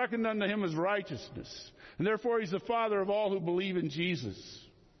 And it was reckoned unto him as righteousness. And therefore he's the father of all who believe in Jesus.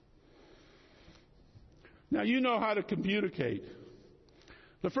 Now you know how to communicate.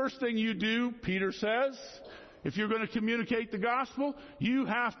 The first thing you do, Peter says, if you're going to communicate the gospel, you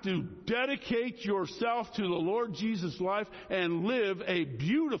have to dedicate yourself to the Lord Jesus' life and live a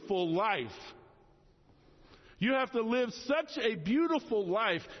beautiful life. You have to live such a beautiful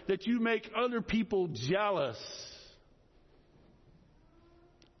life that you make other people jealous.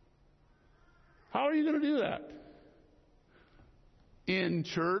 How are you going to do that? In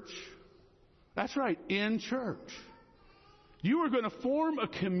church. That's right, in church. You are going to form a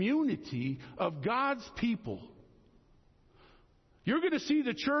community of God's people. You're going to see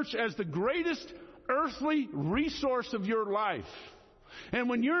the church as the greatest earthly resource of your life. And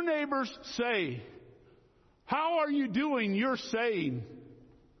when your neighbors say, how are you doing? You're saying,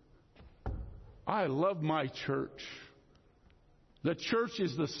 I love my church. The church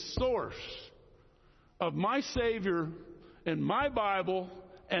is the source of my Savior and my Bible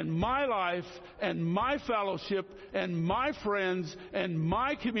and my life and my fellowship and my friends and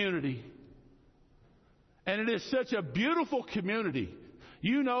my community. And it is such a beautiful community.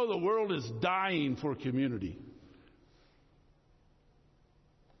 You know the world is dying for community.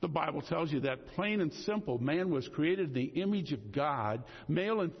 The Bible tells you that plain and simple. Man was created in the image of God.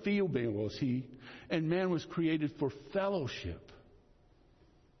 Male and female was he. And man was created for fellowship.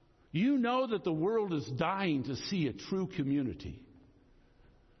 You know that the world is dying to see a true community.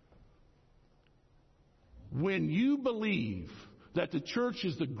 When you believe that the church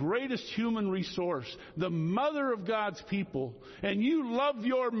is the greatest human resource, the mother of God's people, and you love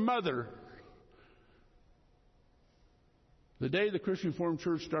your mother. The day the Christian Reformed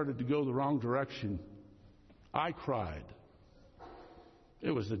Church started to go the wrong direction, I cried.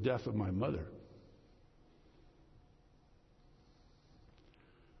 It was the death of my mother.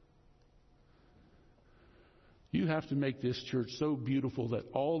 You have to make this church so beautiful that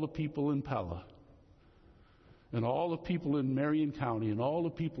all the people in Pella, and all the people in Marion County, and all the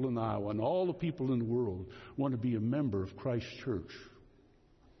people in Iowa, and all the people in the world want to be a member of Christ Church.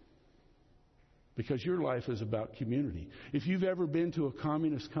 Because your life is about community. If you've ever been to a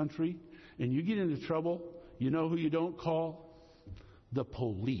communist country and you get into trouble, you know who you don't call? The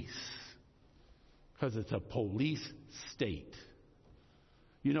police. Because it's a police state.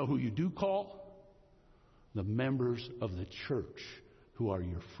 You know who you do call? The members of the church who are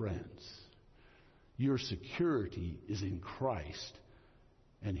your friends. Your security is in Christ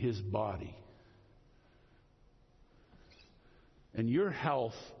and His body. And your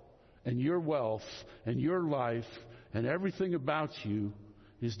health and your wealth and your life and everything about you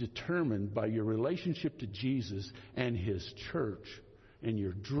is determined by your relationship to Jesus and His church. And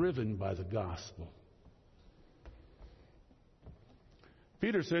you're driven by the gospel.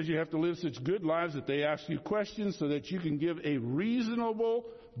 Peter says you have to live such good lives that they ask you questions so that you can give a reasonable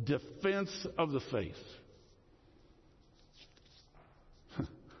defense of the faith.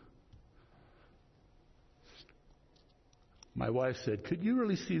 My wife said, could you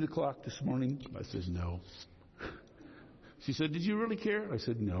really see the clock this morning? I said, no. She said, did you really care? I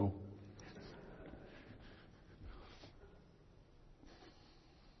said, no.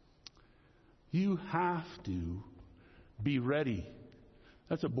 You have to be ready.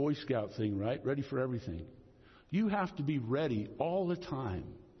 That's a Boy Scout thing, right? Ready for everything. You have to be ready all the time.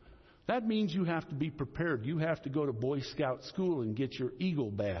 That means you have to be prepared. You have to go to Boy Scout school and get your Eagle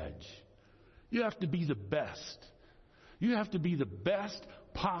badge. You have to be the best. You have to be the best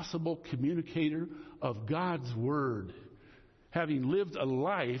possible communicator of God's Word, having lived a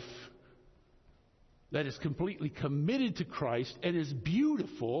life that is completely committed to Christ and is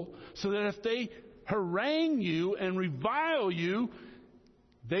beautiful, so that if they harangue you and revile you,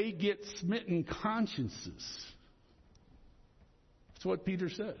 they get smitten consciences. That's what Peter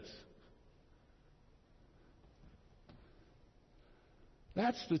says.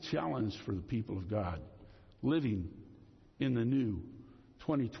 That's the challenge for the people of God living in the new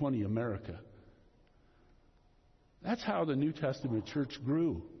 2020 America. That's how the New Testament church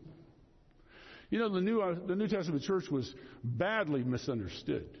grew. You know, the New Testament church was badly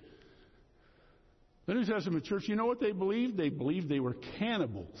misunderstood. The New Testament church, you know what they believed? They believed they were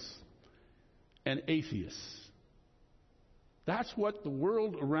cannibals and atheists. That's what the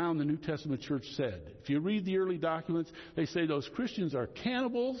world around the New Testament church said. If you read the early documents, they say those Christians are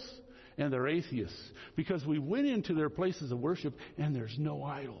cannibals and they're atheists, because we went into their places of worship and there's no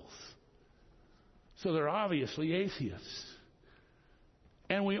idols. So they're obviously atheists.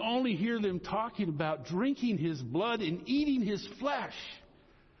 And we only hear them talking about drinking his blood and eating his flesh.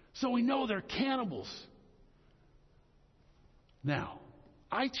 So we know they're cannibals. Now,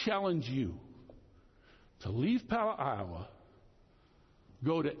 I challenge you to leave Pala, Iowa,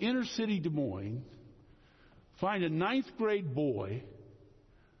 go to inner city Des Moines, find a 9th grade boy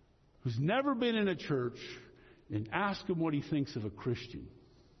who's never been in a church, and ask him what he thinks of a Christian.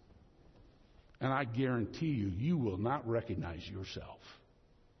 And I guarantee you, you will not recognize yourself.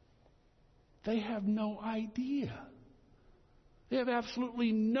 They have no idea. They have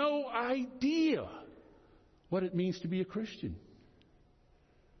absolutely no idea what it means to be a Christian.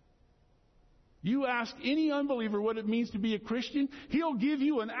 You ask any unbeliever what it means to be a Christian, he'll give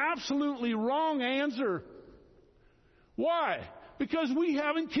you an absolutely wrong answer. Why? Because we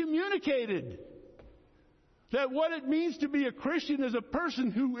haven't communicated that what it means to be a Christian is a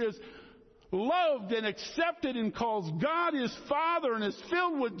person who is loved and accepted and calls God his Father and is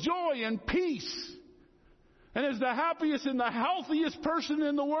filled with joy and peace and is the happiest and the healthiest person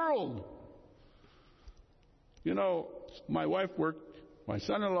in the world. You know, my wife worked, my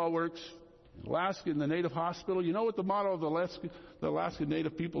son-in-law works in Alaska in the Native Hospital. You know what the motto of the Alaska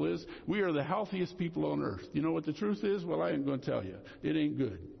Native people is? We are the healthiest people on earth. You know what the truth is? Well, I ain't going to tell you. It ain't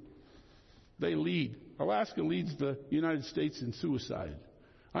good. They lead. Alaska leads the United States in suicide.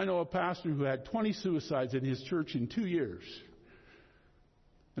 I know a pastor who had 20 suicides in his church in 2 years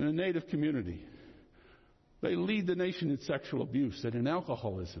in a Native community. They lead the nation in sexual abuse and in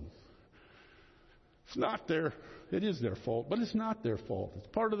alcoholism. It's not it is their fault, but it's not their fault. It's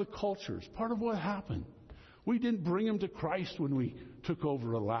part of the culture. It's part of what happened. We didn't bring them to Christ when we took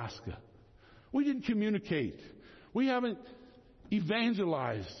over Alaska. We didn't communicate. We haven't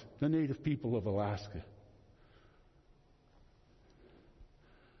evangelized the Native people of Alaska.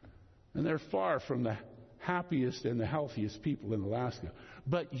 And they're far from the happiest and the healthiest people in Alaska.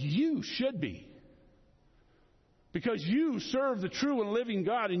 But you should be. Because you serve the true and living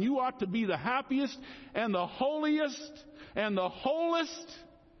God, and you ought to be the happiest and the holiest and the wholest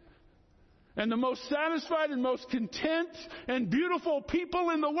and the most satisfied and most content and beautiful people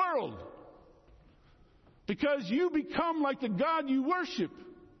in the world. Because you become like the God you worship.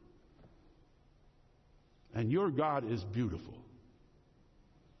 And your God is beautiful.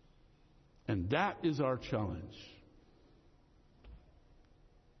 And that is our challenge.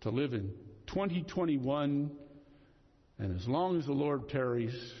 To live in 2021 and as long as the Lord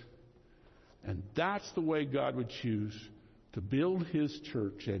tarries. And that's the way God would choose to build his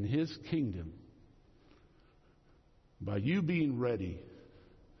church and his kingdom. By you being ready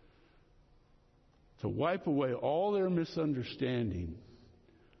to wipe away all their misunderstanding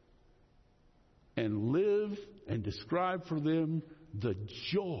and live and describe for them the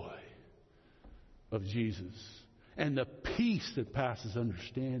joy of Jesus and the peace that passes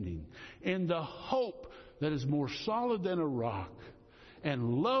understanding and the hope that is more solid than a rock,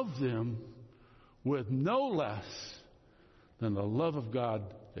 and love them with no less than the love of God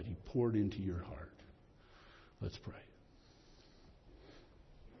that he poured into your heart. Let's pray.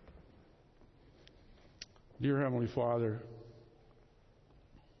 Dear Heavenly Father,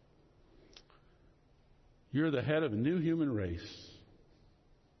 you're the head of a new human race.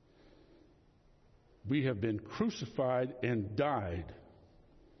 We have been crucified and died.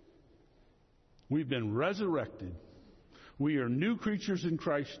 We've been resurrected. We are new creatures in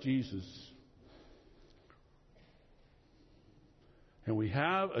Christ Jesus. And we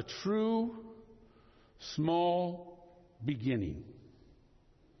have a true, small beginning.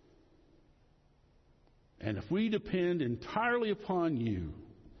 And if we depend entirely upon you,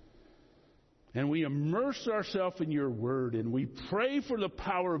 and we immerse ourselves in your word, and we pray for the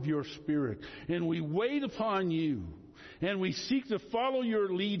power of your Spirit, and we wait upon you, and we seek to follow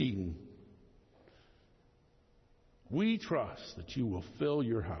your leading, we trust that you will fill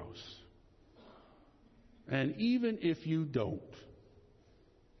your house. And even if you don't,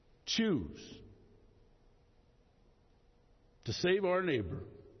 choose to save our neighbor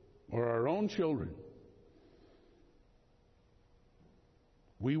or our own children,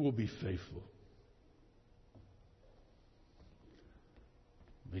 we will be faithful.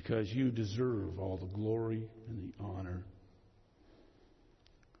 Because you deserve all the glory and the honor.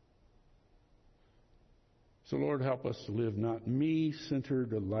 So Lord, help us to live not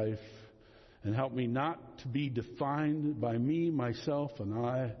me-centered a life, and help me not to be defined by me, myself, and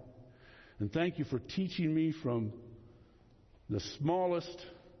I. And thank you for teaching me from the smallest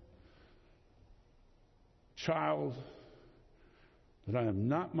child that I am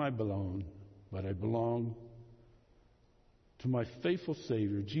not my own, but I belong to my faithful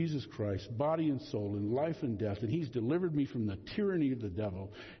Savior, Jesus Christ, body and soul, in life and death. And He's delivered me from the tyranny of the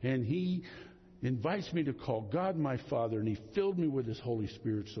devil. And He invites me to call God my Father, and He filled me with His Holy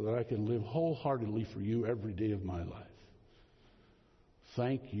Spirit so that I can live wholeheartedly for you every day of my life.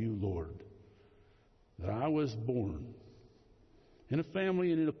 Thank you, Lord, that I was born in a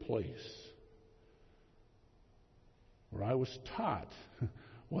family and in a place where I was taught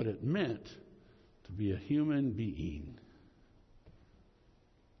what it meant to be a human being.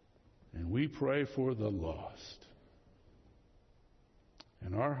 And we pray for the lost.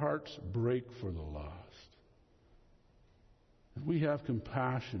 And our hearts break for the lost. And we have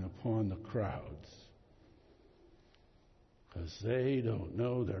compassion upon the crowds, because they don't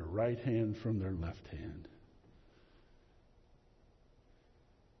know their right hand from their left hand.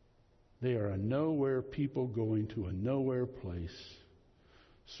 They are a nowhere people going to a nowhere place,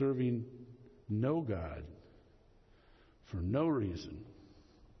 serving no God for no reason,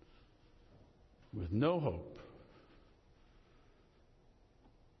 with no hope.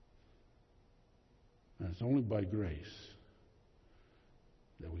 And it's only by grace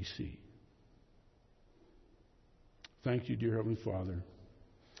that we see. Thank you, dear Heavenly Father.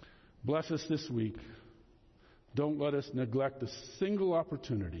 Bless us this week. Don't let us neglect a single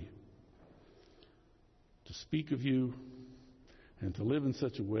opportunity to speak of you and to live in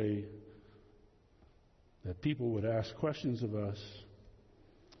such a way that people would ask questions of us.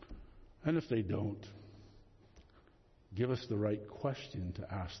 And if they don't, give us the right question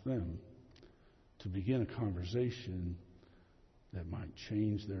to ask them, to begin a conversation that might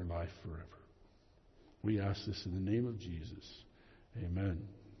change their life forever. We ask this in the name of Jesus. Amen.